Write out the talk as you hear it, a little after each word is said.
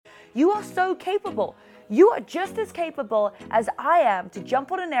You are so capable. You are just as capable as I am to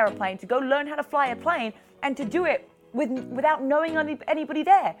jump on an airplane, to go learn how to fly a plane, and to do it without knowing anybody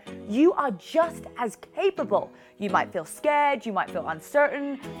there. You are just as capable. You might feel scared, you might feel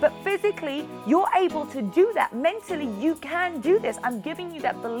uncertain, but physically, you're able to do that. Mentally, you can do this. I'm giving you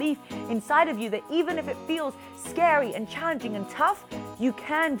that belief inside of you that even if it feels scary and challenging and tough, you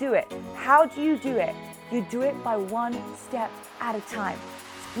can do it. How do you do it? You do it by one step at a time.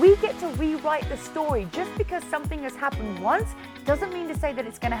 We get to rewrite the story. Just because something has happened once doesn't mean to say that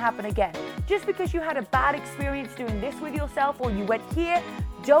it's going to happen again. Just because you had a bad experience doing this with yourself or you went here,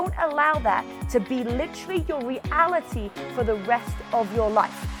 don't allow that to be literally your reality for the rest of your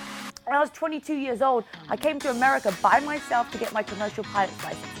life. When I was 22 years old, I came to America by myself to get my commercial pilot's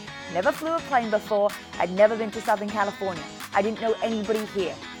license. Never flew a plane before. I'd never been to Southern California. I didn't know anybody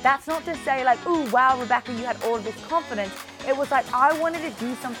here. That's not to say like, ooh, wow, Rebecca, you had all of this confidence. It was like I wanted to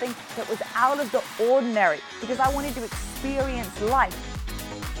do something that was out of the ordinary because I wanted to experience life.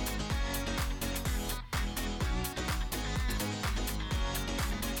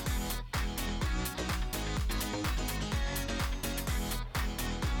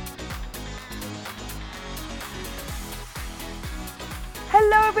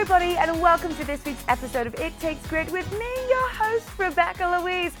 Hello everybody and welcome to this week's episode of It Takes Grit with me, your host, Rebecca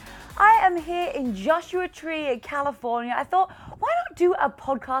Louise. I am here in Joshua Tree, California. I thought, why not do a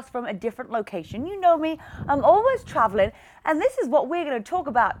podcast from a different location? You know me, I'm always traveling, and this is what we're going to talk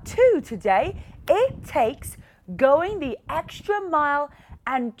about too today. It takes going the extra mile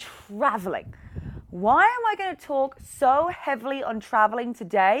and traveling. Why am I going to talk so heavily on traveling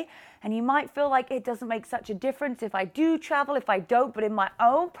today? And you might feel like it doesn't make such a difference if I do travel, if I don't, but in my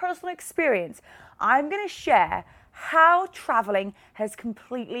own personal experience, I'm going to share how traveling has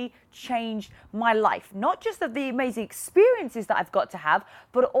completely changed my life. Not just of the amazing experiences that I've got to have,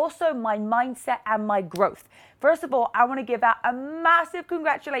 but also my mindset and my growth. First of all, I want to give out a massive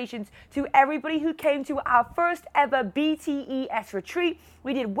congratulations to everybody who came to our first ever BTES retreat.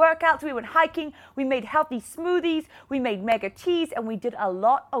 We did workouts, we went hiking, we made healthy smoothies, we made mega teas, and we did a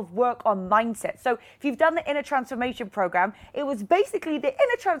lot of work on mindset. So if you've done the Inner Transformation Program, it was basically the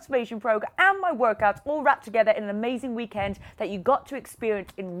Inner Transformation Program and my workouts all wrapped together in an amazing weekend that you got to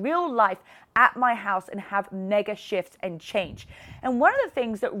experience in real life at my house and have mega shifts and change. And one of the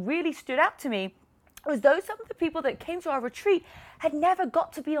things that really stood out to me was some of the people that came to our retreat had never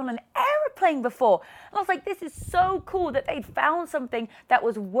got to be on an airplane before. And I was like, this is so cool that they'd found something that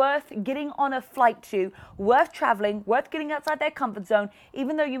was worth getting on a flight to, worth traveling, worth getting outside their comfort zone.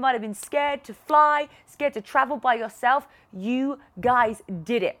 Even though you might have been scared to fly, scared to travel by yourself, you guys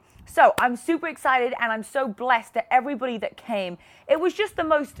did it. So I'm super excited and I'm so blessed that everybody that came, it was just the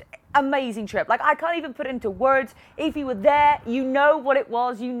most amazing trip. Like I can't even put it into words. If you were there, you know what it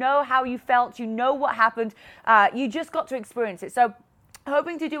was, you know how you felt, you know what happened. You just got to experience it. So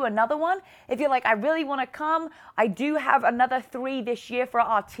hoping to do another one. If you're like, I really want to come, I do have another 3 this year for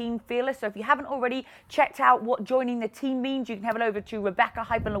our Team Fearless. So if you haven't already checked out what joining the team means, you can head over to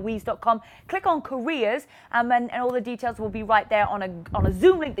rebecca-louise.com, click on careers, and all the details will be right there on a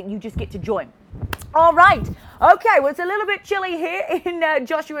Zoom link that you just get to join. All right. Okay, well, it's a little bit chilly here in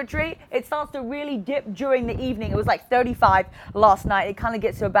Joshua Tree. It starts to really dip during the evening. It was like 35 last night. It kind of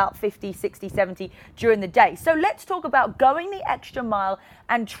gets to about 50, 60, 70 during the day. So let's talk about going the extra mile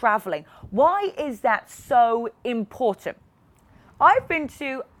and traveling. Why is that so important? I've been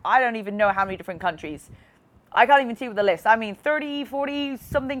to, I don't even know how many different countries. I can't even see with the list. I mean, 30, 40,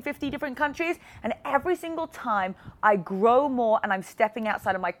 something, 50 different countries. And every single time I grow more and I'm stepping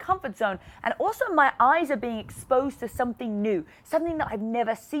outside of my comfort zone. And also my eyes are being exposed to something new, something that I've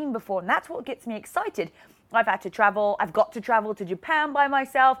never seen before. And that's what gets me excited. I've got to travel to Japan by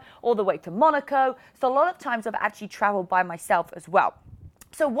myself, all the way to Monaco. So a lot of times I've actually traveled by myself as well.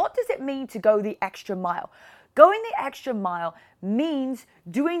 So what does it mean to go the extra mile? Going the extra mile means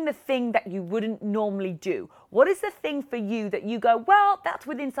doing the thing that you wouldn't normally do. What is the thing for you that you go, well, that's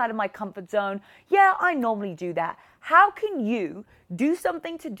within inside of my comfort zone. Yeah, I normally do that. How can you do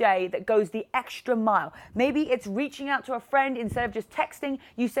something today that goes the extra mile? Maybe it's reaching out to a friend instead of just texting,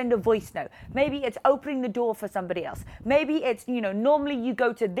 you send a voice note. Maybe it's opening the door for somebody else. Maybe it's, normally you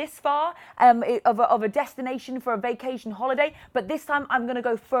go to this far of a destination for a vacation holiday, but this time I'm going to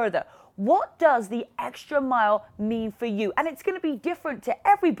go further. What does the extra mile mean for you? And it's going to be different to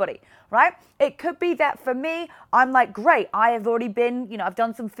everybody, right? It could be that for me, I'm like, great, I have already been, I've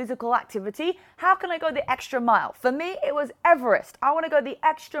done some physical activity. How can I go the extra mile? For me, it was Everest. I want to go the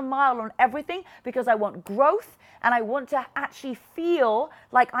extra mile on everything because I want growth and I want to actually feel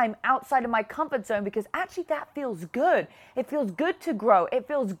like I'm outside of my comfort zone, because actually that feels good. It feels good to grow. It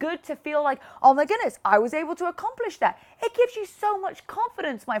feels good to feel like, oh my goodness, I was able to accomplish that. It gives you so much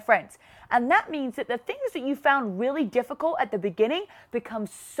confidence, my friends. And that means that the things that you found really difficult at the beginning become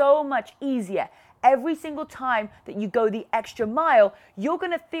so much easier. Every single time that you go the extra mile, you're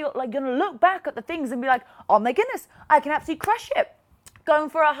going to feel like you're going to look back at the things and be like, oh my goodness, I can absolutely crush it.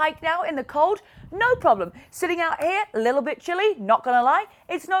 Going for a hike now in the cold, no problem. Sitting out here, a little bit chilly, not gonna lie,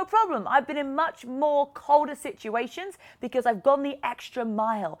 it's no problem. I've been in much more colder situations because I've gone the extra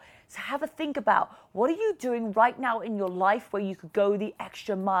mile. So have a think about, what are you doing right now in your life where you could go the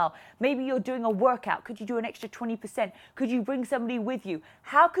extra mile? Maybe you're doing a workout. Could you do an extra 20%? Could you bring somebody with you?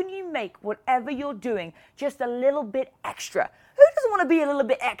 How can you make whatever you're doing just a little bit extra? Who doesn't want to be a little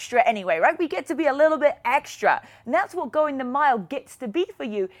bit extra anyway, right? We get to be a little bit extra. And that's what going the mile gets to be for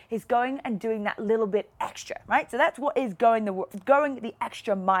you, is going and doing that little bit extra, right? So that's what is going the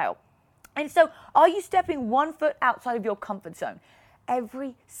extra mile. And so are you stepping 1 foot outside of your comfort zone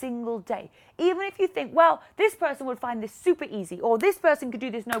every single day? Even if you think, well, this person would find this super easy, or this person could do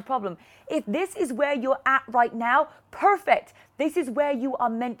this no problem. If this is where you're at right now, perfect. This is where you are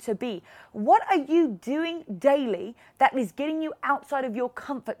meant to be. What are you doing daily that is getting you outside of your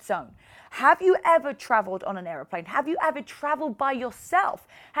comfort zone? Have you ever traveled on an airplane? Have you ever traveled by yourself?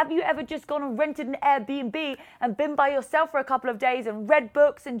 Have you ever just gone and rented an Airbnb and been by yourself for a couple of days and read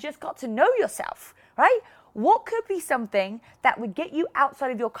books and just got to know yourself, right? What could be something that would get you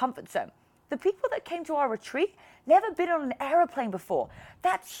outside of your comfort zone? The people that came to our retreat never been on an airplane before.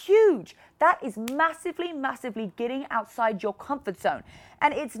 That's huge. That is massively, massively getting outside your comfort zone.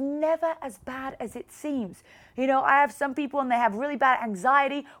 And it's never as bad as it seems. I have some people and they have really bad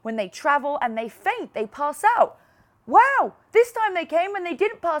anxiety when they travel and they faint, they pass out. Wow, this time they came and they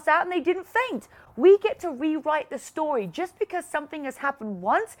didn't pass out and they didn't faint. We get to rewrite the story. Just because something has happened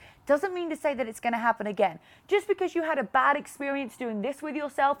once doesn't mean to say that it's going to happen again. Just because you had a bad experience doing this with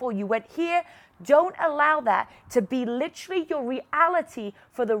yourself or you went here, don't allow that to be literally your reality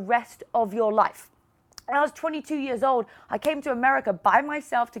for the rest of your life. When I was 22 years old, I came to America by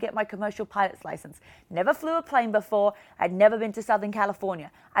myself to get my commercial pilot's license. Never flew a plane before. I'd never been to Southern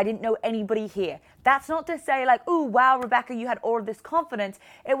California. I didn't know anybody here. That's not to say like, ooh, wow, Rebecca, you had all of this confidence.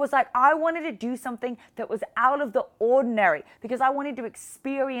 It was like I wanted to do something that was out of the ordinary because I wanted to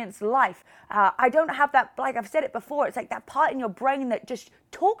experience life. I don't have that, like I've said it before, it's like that part in your brain that just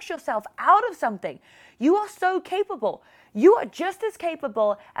talks yourself out of something. You are so capable. You are just as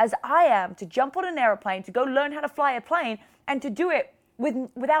capable as I am to jump on an airplane, to go learn how to fly a plane, and to do it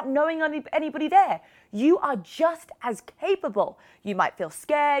without knowing anybody there. You are just as capable. You might feel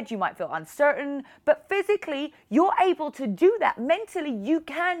scared, you might feel uncertain, but physically, you're able to do that. Mentally, you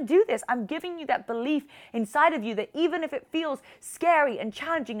can do this. I'm giving you that belief inside of you that even if it feels scary and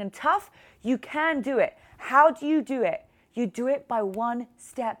challenging and tough, you can do it. How do you do it? You do it by one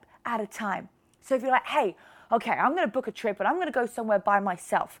step at a time. So if you're like, hey, okay, I'm going to book a trip and I'm going to go somewhere by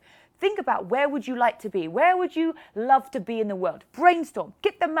myself. Think about, where would you like to be? Where would you love to be in the world? Brainstorm,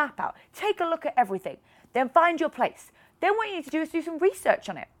 get the map out, take a look at everything, then find your place. Then what you need to do is do some research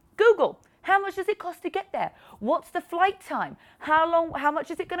on it. Google, how much does it cost to get there? What's the flight time? How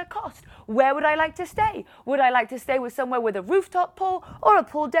much is it going to cost? Where would I like to stay? Would I like to stay with somewhere with a rooftop pool or a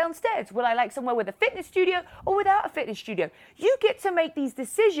pool downstairs? Would I like somewhere with a fitness studio or without a fitness studio? You get to make these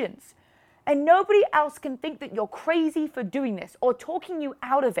decisions. And nobody else can think that you're crazy for doing this or talking you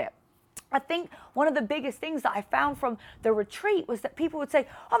out of it. I think one of the biggest things that I found from the retreat was that people would say,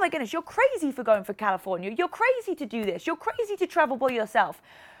 oh my goodness, you're crazy for going for California. You're crazy to do this. You're crazy to travel by yourself.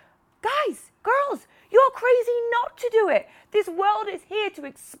 Guys, girls, you're crazy not to do it. This world is here to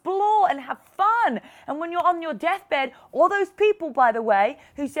explore and have fun. And when you're on your deathbed, all those people, by the way,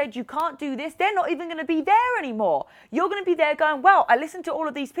 who said you can't do this, they're not even going to be there anymore. You're going to be there going, well, I listened to all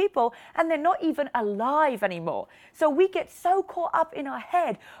of these people and they're not even alive anymore. So we get so caught up in our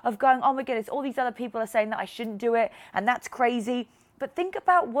head of going, oh my goodness, all these other people are saying that I shouldn't do it and that's crazy. But think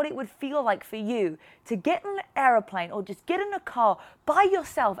about what it would feel like for you to get in an airplane or just get in a car by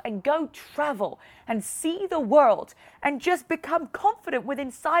yourself and go travel and see the world and just become confident with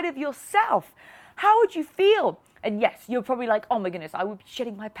inside of yourself. How would you feel And yes, you're probably like, oh my goodness, I would be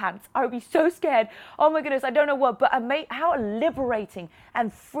shitting my pants. I would be so scared. Oh my goodness, I don't know what. But how liberating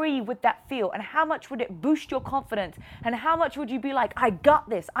and free would that feel? And how much would it boost your confidence? And how much would you be like, I got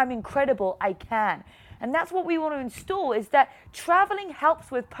this. I'm incredible. I can. And that's what we want to install, is that traveling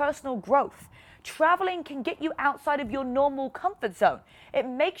helps with personal growth. Traveling can get you outside of your normal comfort zone. It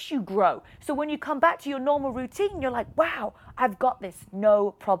makes you grow. So when you come back to your normal routine, you're like, wow, I've got this,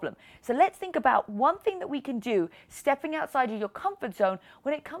 no problem. So let's think about one thing that we can do, stepping outside of your comfort zone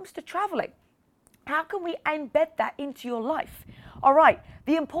when it comes to traveling. How can we embed that into your life? All right,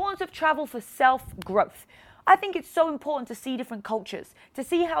 the importance of travel for self-growth. I think it's so important to see different cultures, to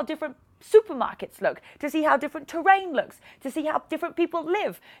see how different supermarkets look, to see how different terrain looks, to see how different people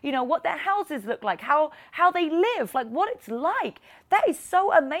live, what their houses look like, how they live, like what it's like. That is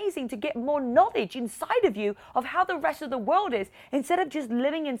so amazing, to get more knowledge inside of you of how the rest of the world is, instead of just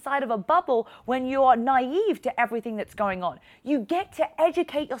living inside of a bubble when you're naive to everything that's going on. You get to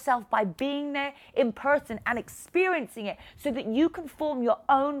educate yourself by being there in person and experiencing it so that you can form your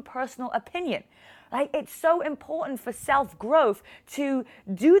own personal opinion. Like, it's so important for self-growth to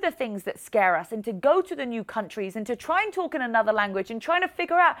do the things that scare us and to go to the new countries and to try and talk in another language and trying to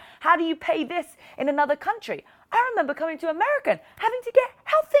figure out, how do you pay this in another country? I remember coming to America, having to get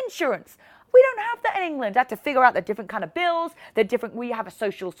health insurance. We don't have that in England. I had to figure out the different kind of bills, we have a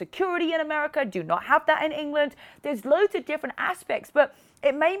social security in America, do not have that in England. There's loads of different aspects, but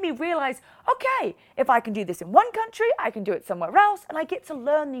it made me realize, okay, if I can do this in one country, I can do it somewhere else, and I get to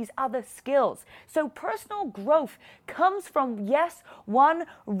learn these other skills. So personal growth comes from, yes, one,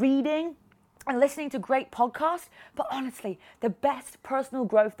 reading and listening to great podcasts, but honestly, the best personal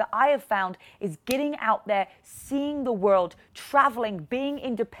growth that I have found is getting out there, seeing the world, traveling, being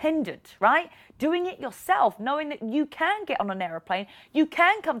independent, right? Doing it yourself, knowing that you can get on an airplane, you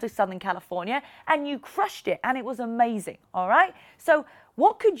can come to Southern California, and you crushed it, and it was amazing, all right? So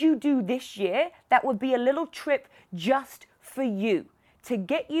what could you do this year that would be a little trip just for you to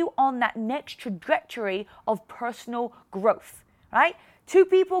get you on that next trajectory of personal growth, right? Two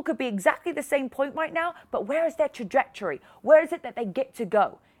people could be exactly the same point right now, but where is their trajectory? Where is it that they get to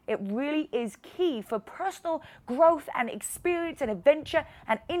go? It really is key for personal growth and experience and adventure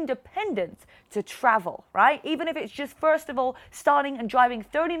and independence to travel, right? Even if it's just, first of all, starting and driving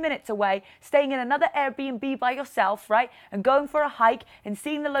 30 minutes away, staying in another Airbnb by yourself, right? And going for a hike and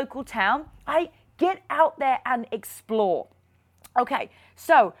seeing the local town, right? Get out there and explore. Okay,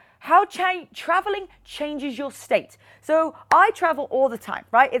 so how traveling changes your state. So I travel all the time,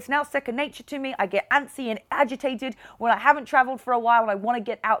 right? It's now second nature to me. I get antsy and agitated when I haven't traveled for a while and I want to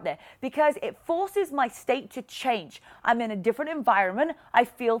get out there because it forces my state to change. I'm in a different environment. I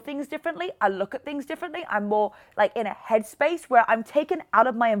feel things differently. I look at things differently. I'm more like in a headspace where I'm taken out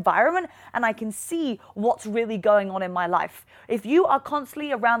of my environment and I can see what's really going on in my life. If you are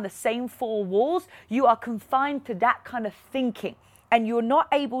constantly around the same four walls, you are confined to that kind of thinking, and you're not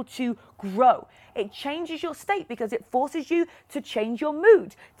able to grow. It changes your state because it forces you to change your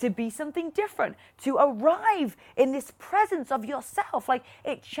mood, to be something different, to arrive in this presence of yourself. Like,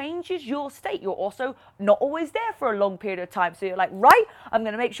 it changes your state. You're also not always there for a long period of time. So you're like, right, I'm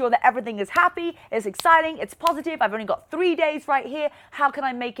going to make sure that everything is happy, it's exciting, it's positive. I've only got 3 days right here. How can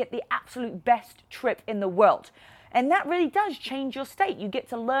I make it the absolute best trip in the world? And that really does change your state. You get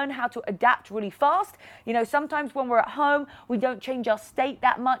to learn how to adapt really fast. Sometimes when we're at home, we don't change our state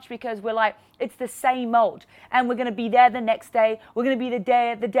that much because we're like, it's the same old. And we're going to be there the next day. We're going to be the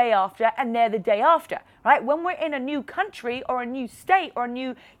day after, and there the day after, right? When we're in a new country or a new state or a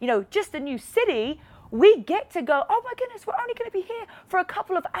new, just a new city, we get to go, oh my goodness, we're only going to be here for a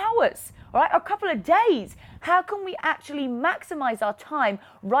couple of hours, right? A couple of days. How can we actually maximize our time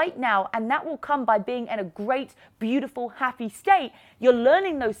right now? And that will come by being in a great, beautiful, happy state. You're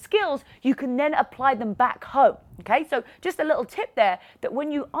learning those skills. You can then apply them back home. Okay, so just a little tip there, that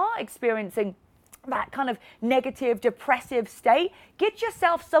when you are experiencing that kind of negative, depressive state, get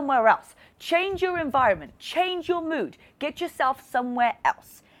yourself somewhere else. Change your environment, change your mood, get yourself somewhere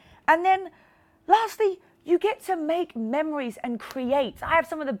else. And then lastly, you get to make memories and create. I have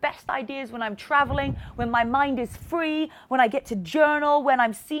some of the best ideas when I'm traveling, when my mind is free, when I get to journal, when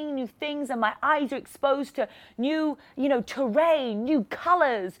I'm seeing new things and my eyes are exposed to new, terrain, new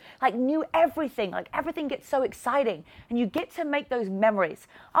colors, like new everything. Like everything gets so exciting and you get to make those memories.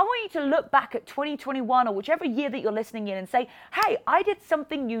 I want you to look back at 2021 or whichever year that you're listening in and say, hey, I did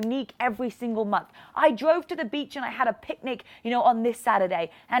something unique every single month. I drove to the beach and I had a picnic, on this Saturday,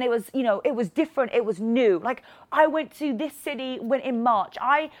 and it was, it was different, it was new. new. Like, I went to this city in March.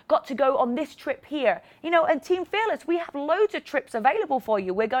 I got to go on this trip here. And Team Fearless, we have loads of trips available for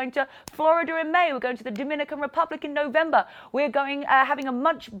you. We're going to Florida in May. We're going to the Dominican Republic in November. We're going having a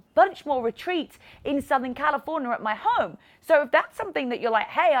bunch more retreats in Southern California at my home. So if that's something that you're like,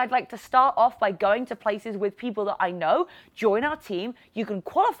 hey, I'd like to start off by going to places with people that I know, join our team. You can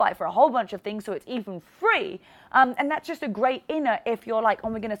qualify for a whole bunch of things, so it's even free. And that's just a great inner if you're like, oh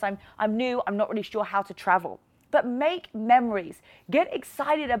my goodness, I'm new, I'm not really sure how to travel. But make memories. Get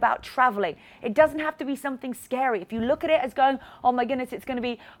excited about traveling. It doesn't have to be something scary. If you look at it as going, oh my goodness, it's going to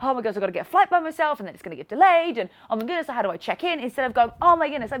be, oh my goodness, I've got to get a flight by myself and then it's going to get delayed. And oh my goodness, how do I check in? Instead of going, oh my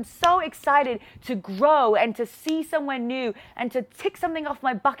goodness, I'm so excited to grow and to see somewhere new and to tick something off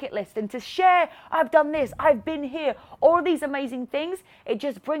my bucket list and to share, I've done this, I've been here, all these amazing things. It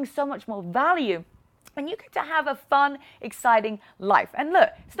just brings so much more value. And you get to have a fun, exciting life. And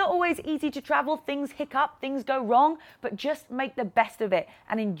look, it's not always easy to travel. Things hiccup, things go wrong, but just make the best of it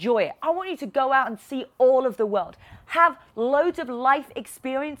and enjoy it. I want you to go out and see all of the world. Have loads of life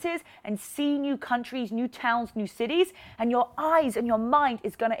experiences and see new countries, new towns, new cities, and your eyes and your mind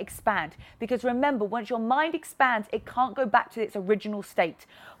is going to expand. Because remember, once your mind expands, it can't go back to its original state.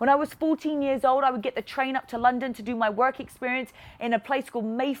 When I was 14 years old, I would get the train up to London to do my work experience in a place called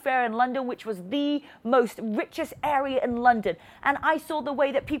Mayfair in London, which was the most richest area in London. And I saw the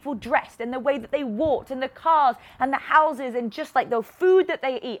way that people dressed and the way that they walked and the cars and the houses and just like the food that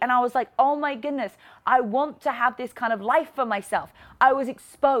they eat. And I was like, oh my goodness, I want to have this kind of life for myself. I was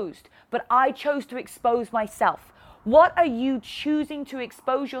exposed, but I chose to expose myself. What are you choosing to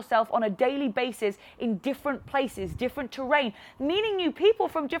expose yourself on a daily basis in different places, different terrain, meeting new people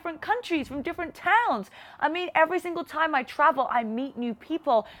from different countries, from different towns? I mean, every single time I travel, I meet new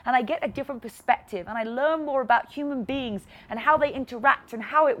people and I get a different perspective and I learn more about human beings and how they interact and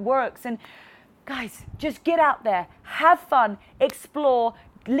how it works. And guys, just get out there, have fun, explore,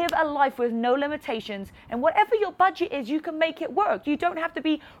 live a life with no limitations, and whatever your budget is, you can make it work. You don't have to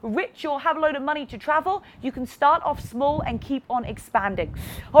be rich or have a load of money to travel. You can start off small and keep on expanding.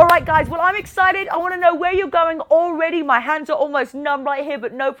 All right, guys, well, I'm excited. I want to know where you're going already. My hands are almost numb right here,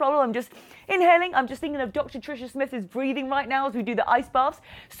 but no problem. I'm just inhaling. I'm just thinking of Dr. Tricia Smith's breathing right now as we do the ice baths.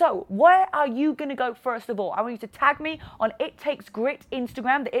 So where are you going to go first of all? I want you to tag me on It Takes Grit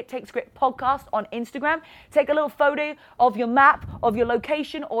Instagram, the It Takes Grit podcast on Instagram. Take a little photo of your map, of your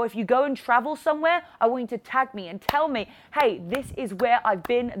location, or if you go and travel somewhere, I want you to tag me and tell me, hey, this is where I've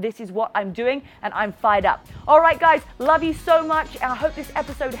been, this is what I'm doing, and I'm fired up. All right, guys, love you so much, and I hope this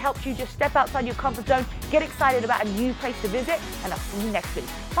episode helps you just step outside your comfort zone, get excited about a new place to visit, and I'll see you next week.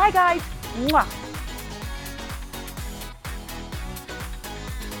 Bye, guys. Mwah.